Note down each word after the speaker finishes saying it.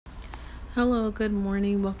Hello, good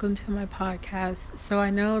morning. Welcome to my podcast. So I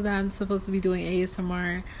know that I'm supposed to be doing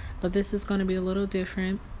ASMR, but this is going to be a little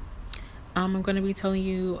different. I'm going to be telling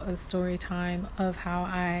you a story time of how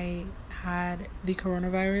I had the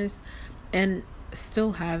coronavirus and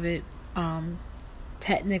still have it,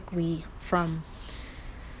 technically from,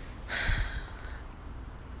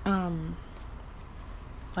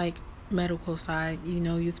 like medical side.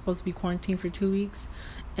 You're supposed to be quarantined for 2 weeks.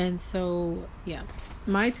 And so, yeah,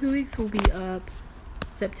 my 2 weeks will be up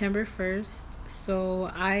September 1st. So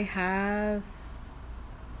I have,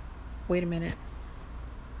 wait a minute.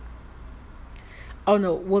 Oh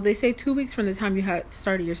no, well, they say 2 weeks from the time you had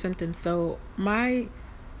started your symptoms. So my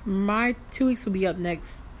 2 weeks will be up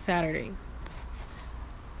next Saturday.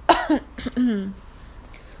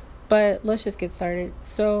 But let's just get started.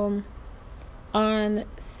 So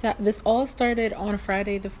this all started on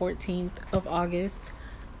Friday the 14th of August.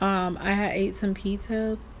 I had ate some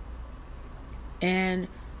pizza, and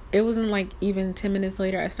it wasn't like even 10 minutes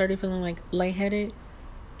later I started feeling like lightheaded.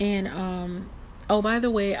 And oh, by the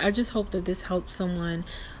way, I just hope that this helps someone.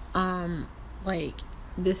 Like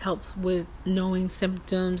this helps with knowing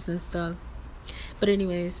symptoms and stuff. But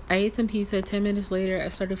anyways, I ate some pizza. 10 minutes later I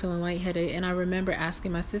started feeling lightheaded, and I remember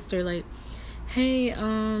asking my sister, like, hey,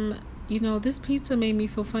 this pizza made me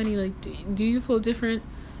feel funny. Like, do you feel different?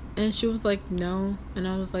 And she was like, no. And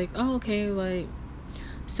I was like, oh, okay. Like,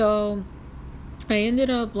 so I ended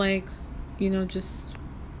up just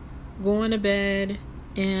going to bed,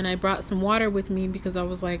 and I brought some water with me because I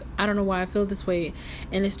was like, I don't know why I feel this way.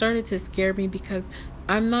 And it started to scare me because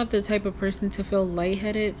I'm not the type of person to feel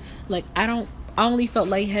lightheaded. Like, I only felt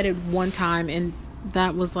lightheaded one time, and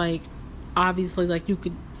that was like, obviously, like, you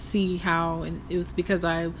could see how, and it was because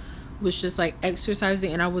I was just like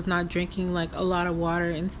exercising and I was not drinking like a lot of water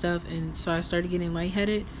and stuff, and so I started getting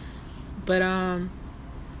lightheaded. But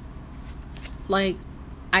like,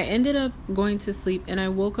 I ended up going to sleep, and I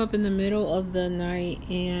woke up in the middle of the night,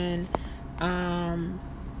 and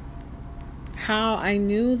how I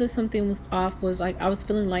knew that something was off was like I was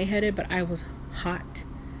feeling lightheaded, but I was hot,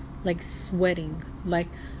 like sweating, like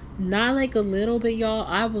not like a little bit, y'all.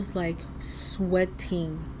 I was like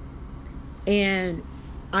sweating, and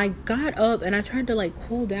I got up and I tried to like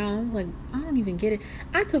cool down. I was like, I don't even get it.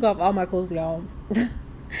 I took off all my clothes, y'all.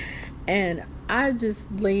 And I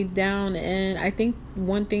just laid down, and I think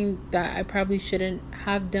one thing that I probably shouldn't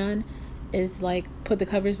have done is like put the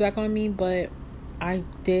covers back on me, but I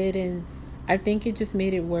did, and I think it just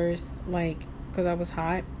made it worse, like, because I was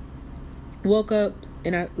hot. Woke up,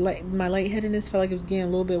 and my lightheadedness felt like it was getting a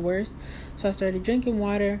little bit worse, so I started drinking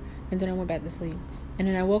water, and then I went back to sleep. And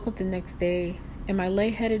then I woke up the next day, and my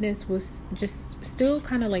lightheadedness was just still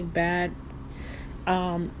kind of like bad.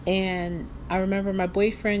 And I remember my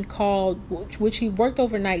boyfriend called, which he worked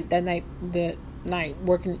overnight the night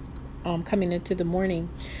working, coming into the morning.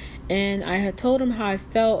 And I had told him how I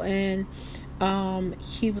felt, and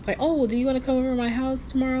he was like, oh, well, do you want to come over to my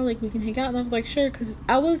house tomorrow? Like, we can hang out. And I was like, sure, because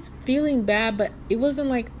I was feeling bad, but it wasn't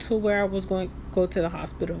like to where I was going to go to the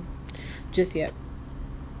hospital just yet.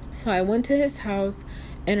 So I went to his house.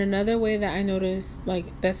 And another way that I noticed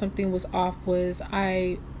like that something was off was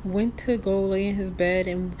I went to go lay in his bed,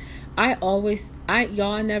 and I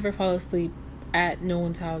never fall asleep at no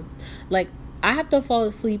one's house. Like, I have to fall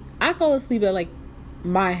asleep. I fall asleep at like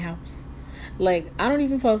my house. Like, I don't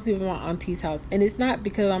even fall asleep at my auntie's house. And it's not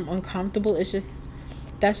because I'm uncomfortable. It's just,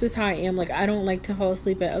 that's just how I am. Like, I don't like to fall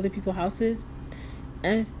asleep at other people's houses.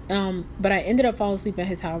 And but I ended up falling asleep at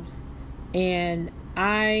his house, and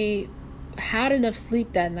I had enough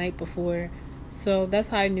sleep that night before, so that's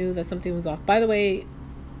how I knew that something was off. By the way,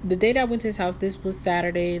 the day that I went to his house, this was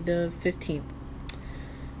Saturday the 15th.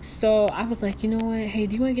 So I was like, you know what, hey,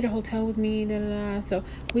 do you want to get a hotel with me? So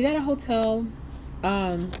we got a hotel,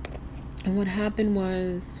 and what happened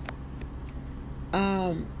was,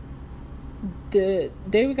 the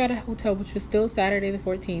day we got a hotel, which was still Saturday the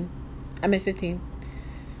 15th,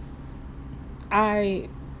 I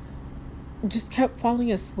just kept falling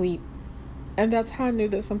asleep. And that's how I knew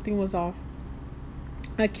that something was off.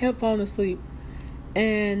 I kept falling asleep.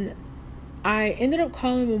 And I ended up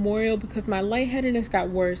calling Memorial because my lightheadedness got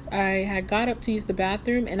worse. I had got up to use the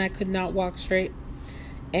bathroom, and I could not walk straight.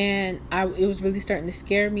 And it was really starting to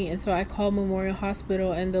scare me. And so I called Memorial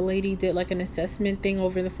Hospital, and the lady did like an assessment thing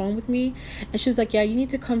over the phone with me. And she was like, yeah, you need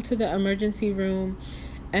to come to the emergency room.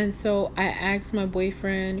 And so I asked my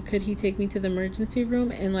boyfriend, could he take me to the emergency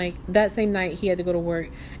room? And like that same night he had to go to work.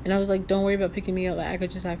 And I was like, don't worry about picking me up. Like, I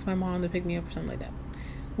could just ask my mom to pick me up or something like that.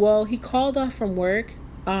 Well, he called off from work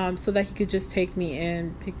so that he could just take me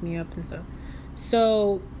and pick me up and stuff.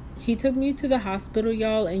 So he took me to the hospital,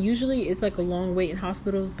 y'all, and usually it's like a long wait in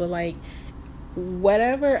hospitals, but like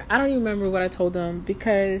whatever, I don't even remember what I told them,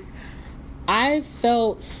 because I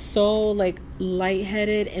felt so like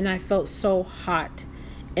lightheaded and I felt so hot,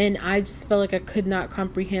 and I just felt like I could not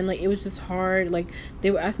comprehend. Like, it was just hard. Like,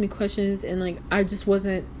 they would ask me questions and like I just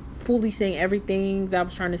wasn't fully saying everything that I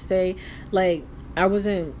was trying to say. Like, I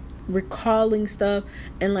wasn't recalling stuff,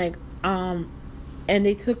 and like and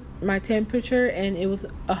they took my temperature and it was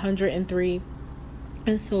 103,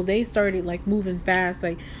 and so they started like moving fast.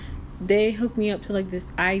 Like, they hooked me up to like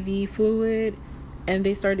this IV fluid, and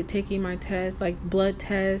they started taking my test, like blood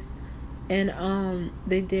test, and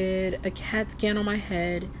they did a CAT scan on my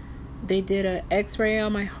head, they did a X-ray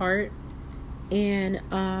on my heart,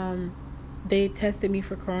 and they tested me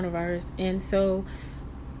for coronavirus. And so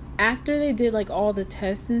after they did like all the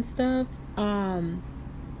tests and stuff,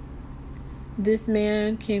 this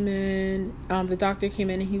man came in, the doctor came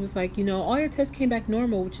in, and he was like, all your tests came back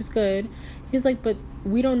normal, which is good. He's like, but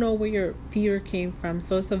we don't know where your fever came from,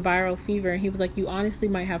 so it's a viral fever. And he was like, you honestly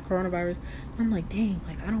might have coronavirus. I'm like, dang,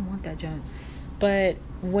 like I don't want that junk. But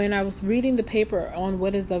when I was reading the paper on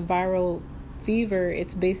what is a viral fever,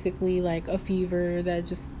 it's basically like a fever that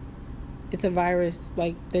just, it's a virus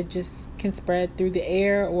like that just can spread through the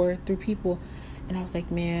air or through people. And I was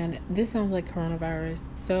like, man, this sounds like coronavirus.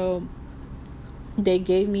 So they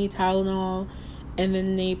gave me Tylenol, and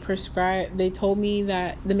then they told me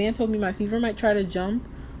that the man told me my fever might try to jump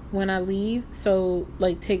when I leave, so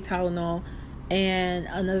like take Tylenol. And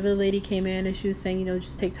another lady came in and she was saying,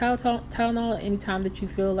 just take Tylenol anytime that you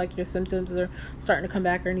feel like your symptoms are starting to come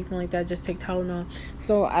back or anything like that, just take Tylenol.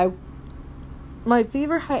 So my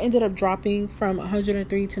fever had ended up dropping from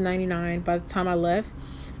 103 to 99 by the time I left.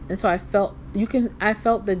 And so I felt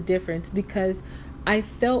the difference, because I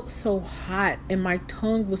felt so hot and my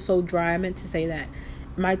tongue was so dry. I meant to say that.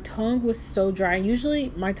 My tongue was so dry.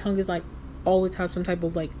 Usually my tongue is like always have some type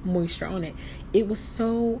of like moisture on it. It was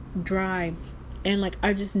so dry, and like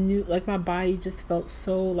I just knew, like my body just felt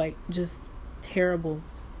so like just terrible.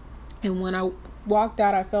 And when I walked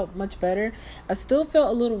out, I felt much better. I still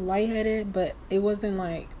felt a little lightheaded, but it wasn't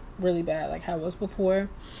like really bad like how it was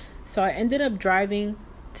before. So I ended up driving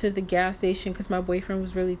to the gas station because my boyfriend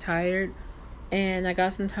was really tired. And I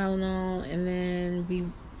got some Tylenol, and then we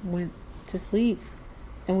went to sleep.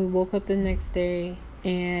 And we woke up the next day,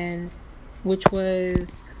 and which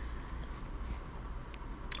was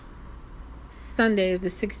Sunday the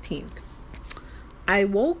 16th. I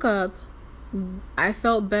woke up, I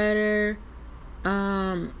felt better.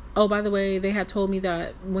 Oh, by the way, they had told me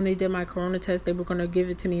that when they did my corona test, they were going to give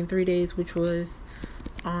it to me in 3 days, which was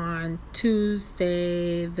on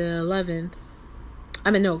Tuesday the 11th.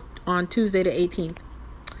 On Tuesday the 18th.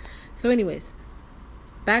 So anyways,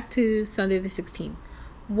 back to Sunday the 16th.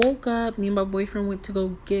 Woke up, me and my boyfriend went to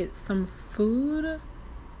go get some food,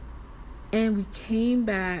 and we came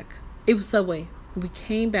back. It was Subway. We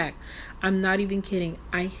came back. I'm not even kidding.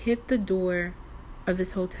 I hit the door of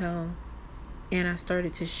this hotel and I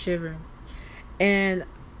started to shiver. And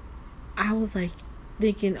I was like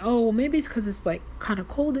thinking, oh, well, maybe it's because it's like kind of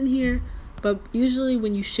cold in here. But usually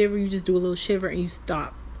when you shiver, you just do a little shiver and you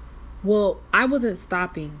stop. Well, I wasn't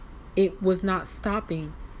stopping. It was not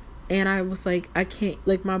stopping. And I was like, I can't,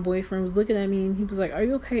 like my boyfriend was looking at me and he was like, are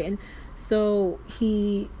you okay? And so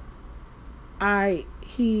he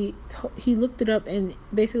looked it up and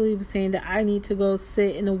basically was saying that I need to go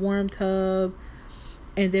sit in a warm tub.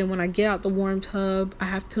 And then when I get out the warm tub, I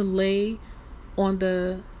have to lay on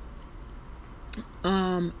the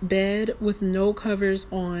bed with no covers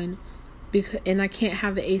on, and I can't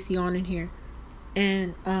have the AC on in here,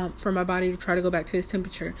 and for my body to try to go back to its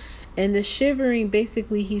temperature. And the shivering,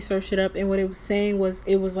 basically he searched it up, and what it was saying was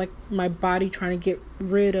it was like my body trying to get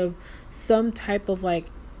rid of some type of like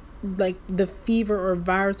the fever or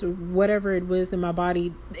virus or whatever it was in my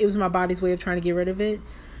body. It was my body's way of trying to get rid of it.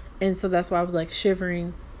 And so that's why I was like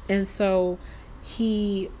shivering. And so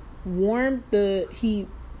he ran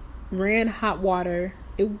hot water.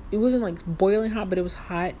 It wasn't like boiling hot, but it was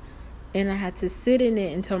hot. And I had to sit in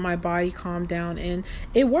it until my body calmed down. And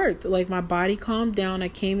it worked. Like my body calmed down. I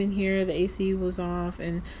came in here, the AC was off,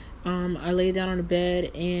 and I laid down on the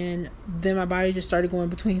bed, and then my body just started going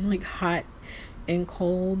between like hot and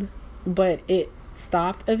cold. But it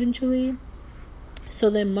stopped eventually. So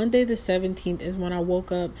then Monday the 17th is when I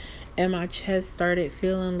woke up and my chest started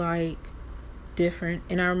feeling like different.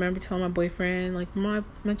 And I remember telling my boyfriend, like, my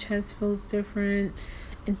chest feels different.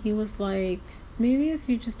 And he was like, maybe it's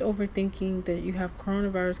you just overthinking that you have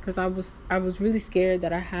coronavirus, because I was really scared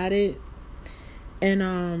that I had it.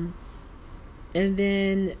 And And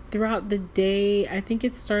then throughout the day, I think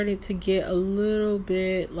it started to get a little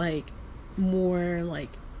bit like more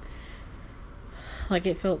like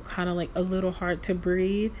it felt kind of like a little hard to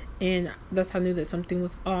breathe, and that's how I knew that something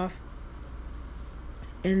was off.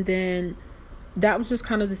 And then that was just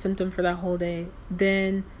kind of the symptom for that whole day.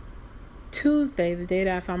 Then Tuesday, the day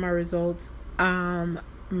that I found my results,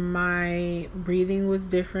 my breathing was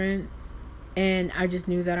different, and I just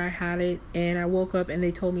knew that I had it. And I woke up and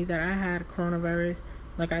they told me that I had coronavirus,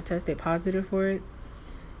 like I tested positive for it.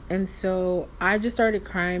 And so I just started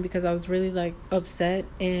crying because I was really like upset,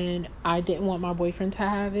 and I didn't want my boyfriend to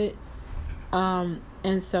have it.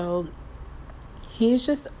 And so he's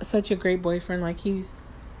just such a great boyfriend. Like, he's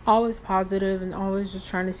always positive and always just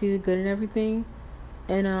trying to see the good in everything.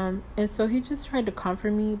 And so he just tried to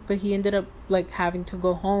comfort me, but he ended up like having to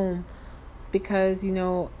go home because, you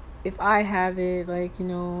know, if I have it, like, you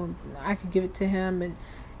know, I could give it to him. And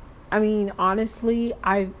I mean, honestly,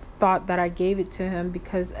 I thought that I gave it to him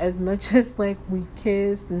because as much as like we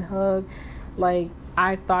kissed and hugged, like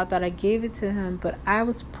I thought that I gave it to him, but I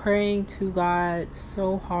was praying to God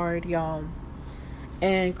so hard, y'all,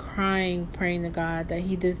 and crying, praying to God that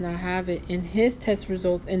he does not have it. And his test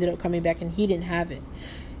results ended up coming back and he didn't have it.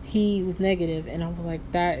 He was negative, and I was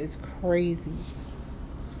like, that is crazy.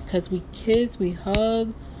 Because we kissed, we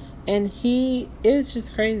hugged, and he is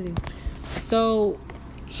just crazy. So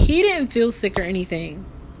he didn't feel sick or anything.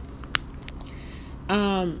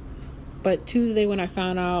 But Tuesday when I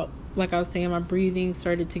found out, like I was saying, my breathing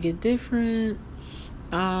started to get different.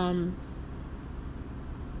 And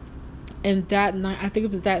that night, I think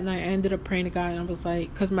it was that night, I ended up praying to God, and I was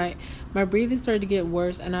like, because my breathing started to get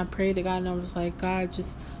worse, and I prayed to God, and I was like, God,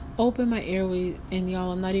 just open my airway. And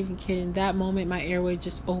y'all, I'm not even kidding, that moment my airway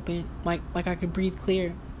just opened, like I could breathe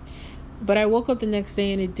clear. But I woke up the next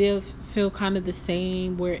day, and it did feel kind of the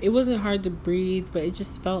same, where it wasn't hard to breathe, but it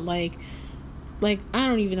just felt like I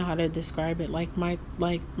don't even know how to describe it. Like my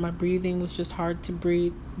breathing was just hard to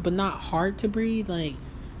breathe, but not hard to breathe, like,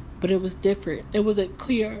 but it was different. It wasn't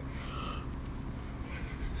clear.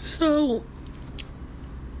 So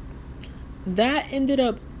that ended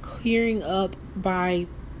up clearing up by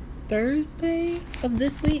Thursday of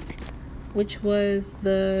this week, which was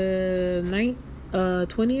the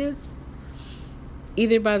 20th.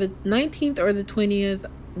 Either by the 19th or the 20th,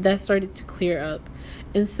 that started to clear up.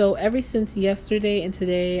 And so ever since yesterday and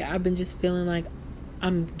today, I've been just feeling like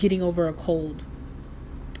I'm getting over a cold.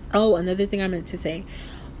 Oh, another thing I meant to say.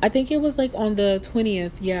 I think it was like on the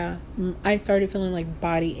 20th, yeah, I started feeling like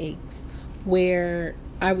body aches, where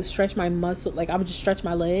I would stretch my muscle, like I would just stretch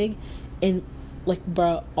my leg, and like,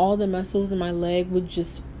 bro, all the muscles in my leg would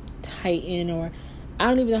just tighten, or I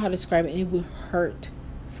don't even know how to describe it, and it would hurt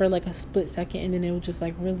for like a split second, and then it would just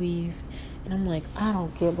like relieve. And I'm like, I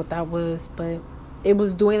don't get what that was, but it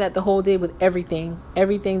was doing that the whole day with everything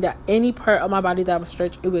that any part of my body that was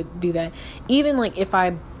stretched, it would do that. Even like if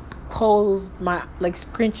I closed my, like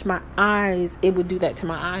scrunch my eyes, it would do that to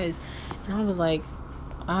my eyes. And I was like,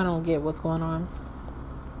 I don't get what's going on.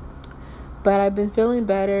 But I've been feeling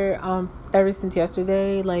better ever since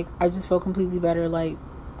yesterday. Like, I just feel completely better, like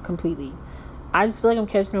completely. I just feel like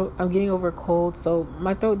I'm getting over a cold, so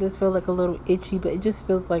my throat does feel like a little itchy, but it just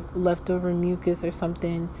feels like leftover mucus or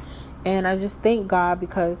something. And I just thank God,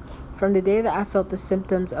 because from the day that I felt the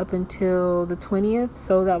symptoms up until the 20th,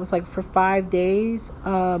 so that was like for 5 days,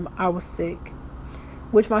 I was sick.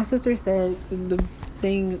 Which my sister said the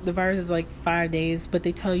virus is like 5 days, but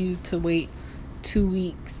they tell you to wait 2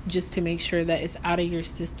 weeks just to make sure that it's out of your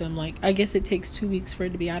system. Like, I guess it takes 2 weeks for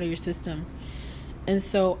it to be out of your system. And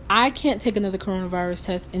so I can't take another coronavirus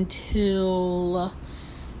test until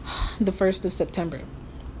the 1st of September.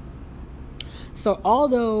 So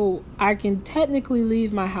although I can technically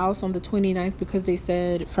leave my house on the 29th, because they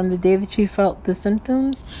said from the day that you felt the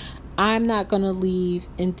symptoms, I'm not going to leave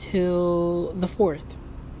until the 4th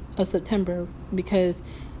of September, because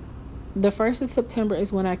the 1st of September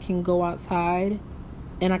is when I can go outside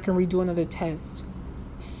and I can redo another test.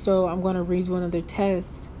 So I'm going to redo another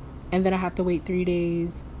test, and then I have to wait 3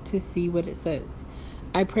 days to see what it says.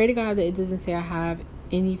 I pray to God that it doesn't say I have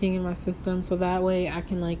anything in my system, so that way I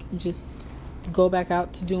can like just go back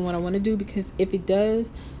out to doing what I want to do. Because if it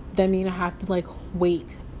does, that means I have to like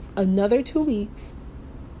wait another 2 weeks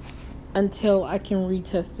until I can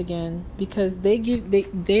retest again, because they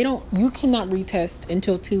don't, you cannot retest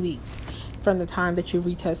until 2 weeks from the time that you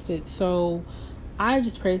retested. So I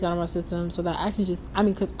just pray out of my system so that I can just,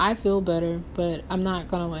 because I feel better, but I'm not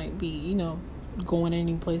gonna like be, going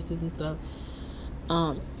any places and stuff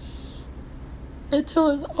until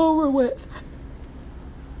it's over with.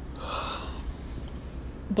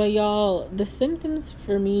 But y'all, the symptoms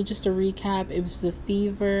for me, just to recap, it was the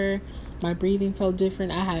fever. My breathing felt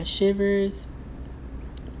different. I had shivers.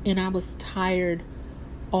 And I was tired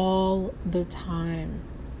all the time.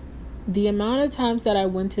 The amount of times that I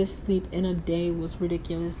went to sleep in a day was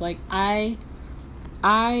ridiculous. Like, I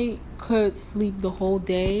could sleep the whole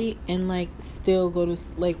day and, like, still go to,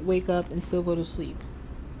 like, wake up and still go to sleep.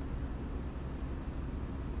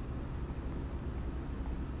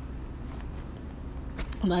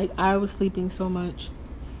 Like, I was sleeping so much.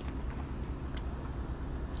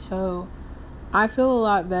 So, I feel a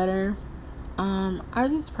lot better. I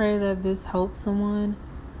just pray that this helps someone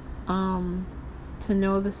to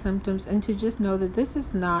know the symptoms and to just know that this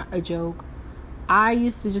is not a joke. I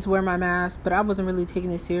used to just wear my mask, but I wasn't really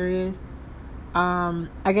taking it serious.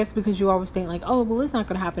 I guess because you always think like, oh, well, it's not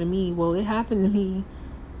going to happen to me. Well, it happened to me,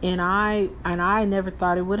 and I never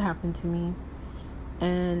thought it would happen to me.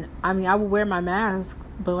 And I mean, I would wear my mask,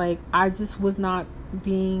 but like, I just was not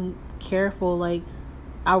being careful. Like,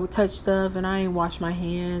 I would touch stuff and I ain't wash my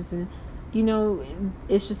hands, and you know,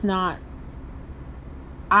 it's just not.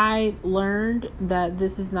 I learned that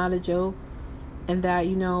this is not a joke, and that,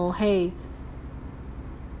 you know, hey,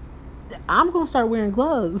 I'm going to start wearing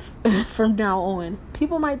gloves from now on.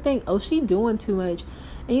 People might think, oh, she doing too much.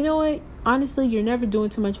 And you know what? Honestly, you're never doing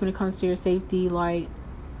too much when it comes to your safety. Like,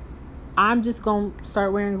 I'm just going to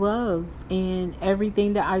start wearing gloves, and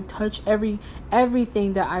everything that I touch,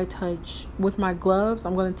 everything that I touch with my gloves,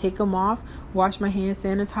 I'm going to take them off, wash my hands,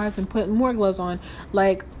 sanitize, and put more gloves on.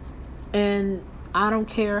 Like, and I don't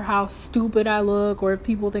care how stupid I look, or if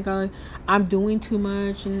people think I'm doing too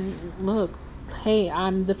much. And look, hey,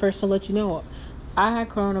 I'm the first to let you know, I had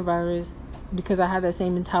coronavirus because I had that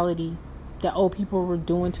same mentality that, oh, people were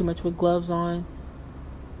doing too much with gloves on.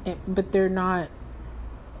 But they're not.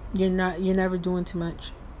 You're never doing too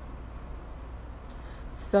much.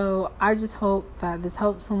 So I just hope that this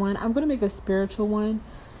helps someone. I'm going to make a spiritual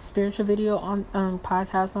video on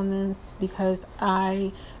podcast on this, because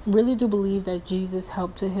I really do believe that Jesus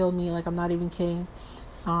helped to heal me. Like, I'm not even kidding.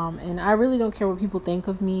 And I really don't care what people think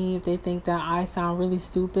of me, if they think that I sound really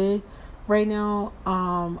stupid right now.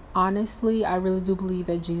 Honestly, I really do believe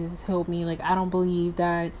that Jesus healed me. Like, I don't believe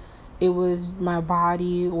that it was my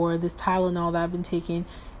body or this Tylenol that I've been taking.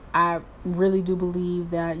 I really do believe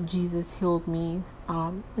that Jesus healed me.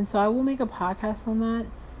 And so I will make a podcast on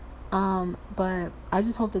that. But I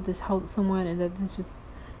just hope that this helps someone, and that this just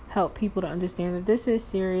help people to understand that this is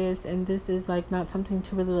serious, and this is like not something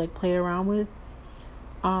to really like play around with.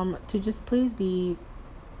 To just please be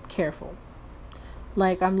careful.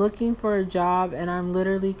 Like, I'm looking for a job, and I'm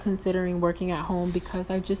literally considering working at home, because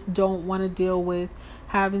I just don't want to deal with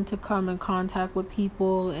having to come in contact with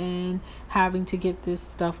people and having to get this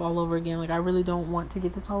stuff all over again. Like, I really don't want to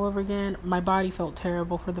get this all over again. My body felt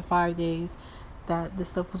terrible for the 5 days that this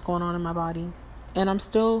stuff was going on in my body. And I'm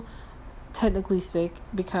still technically sick,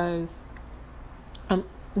 because I'm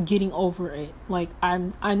getting over it. Like, I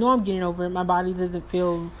know I'm getting over it. My body doesn't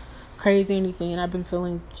feel crazy or anything, and I've been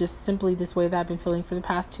feeling just simply this way that I've been feeling for the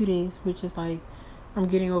past 2 days, which is like I'm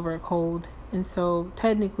getting over a cold. And so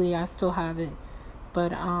technically I still have it,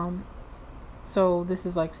 but so this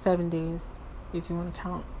is like 7 days if you want to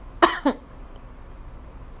count.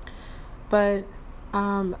 But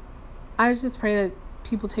I just pray that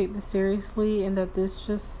people take this seriously, and that this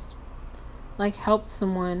just like helped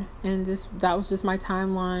someone. And that was just my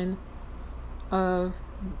timeline of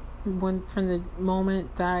from the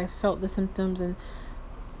moment that I felt the symptoms. And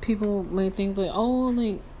people may think like, oh,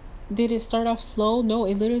 like, did it start off slow? No,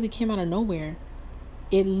 it literally came out of nowhere.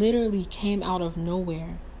 It literally came out of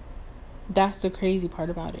nowhere. That's the crazy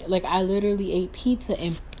part about it. Like, I literally ate pizza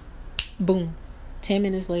and boom, 10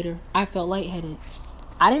 minutes later, I felt lightheaded.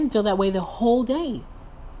 I didn't feel that way the whole day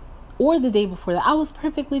or the day before that. I was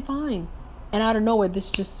perfectly fine. And out of nowhere,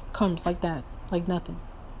 this just comes like that, like nothing.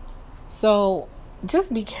 So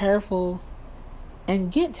just be careful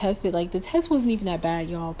and get tested. Like, the test wasn't even that bad,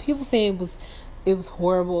 y'all. People say it was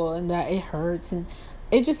horrible and that it hurts, and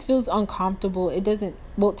it just feels uncomfortable. It doesn't,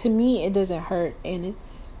 well, to me, it doesn't hurt. And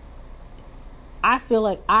I feel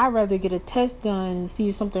like I'd rather get a test done and see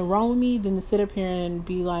if something wrong with me than to sit up here and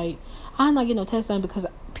be like, I'm not getting no test done because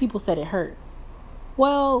people said it hurt.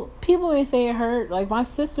 Well, people may say it hurt. Like, my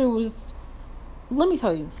sister was, let me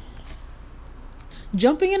tell you,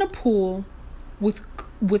 jumping in a pool with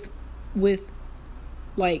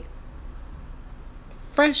like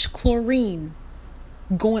fresh chlorine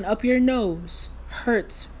going up your nose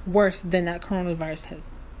hurts worse than that coronavirus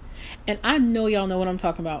test. And I know y'all know what I'm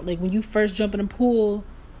talking about. Like, when you first jump in a pool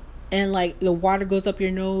and like the water goes up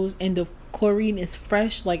your nose and chlorine is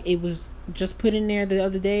fresh, like it was just put in there the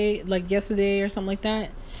other day, like yesterday or something like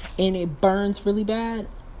that, and it burns really bad,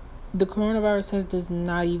 the coronavirus does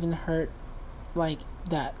not even hurt like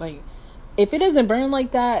that. Like, if it doesn't burn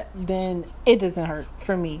like that, then it doesn't hurt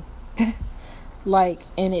for me. Like,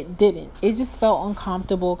 and it didn't. It just felt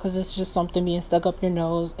uncomfortable because it's just something being stuck up your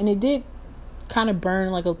nose, and it did kind of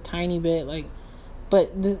burn like a tiny bit, like, but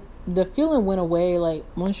the feeling went away. Like,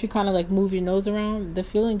 once you kind of like move your nose around, the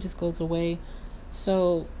feeling just goes away.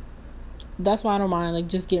 So that's why I don't mind like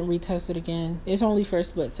just getting retested again. It's only for a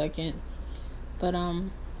split second. But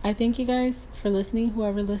I thank you guys for listening,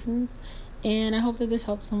 whoever listens, and I hope that this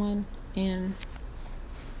helps someone. And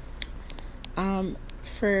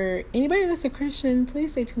for anybody that's a Christian,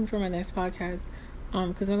 please stay tuned for my next podcast,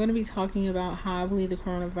 because I'm going to be talking about how I believe the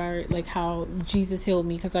coronavirus, like how Jesus healed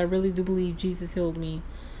me, because I really do believe Jesus healed me.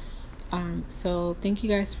 So thank you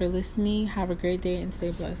guys for listening. Have a great day and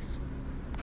stay blessed.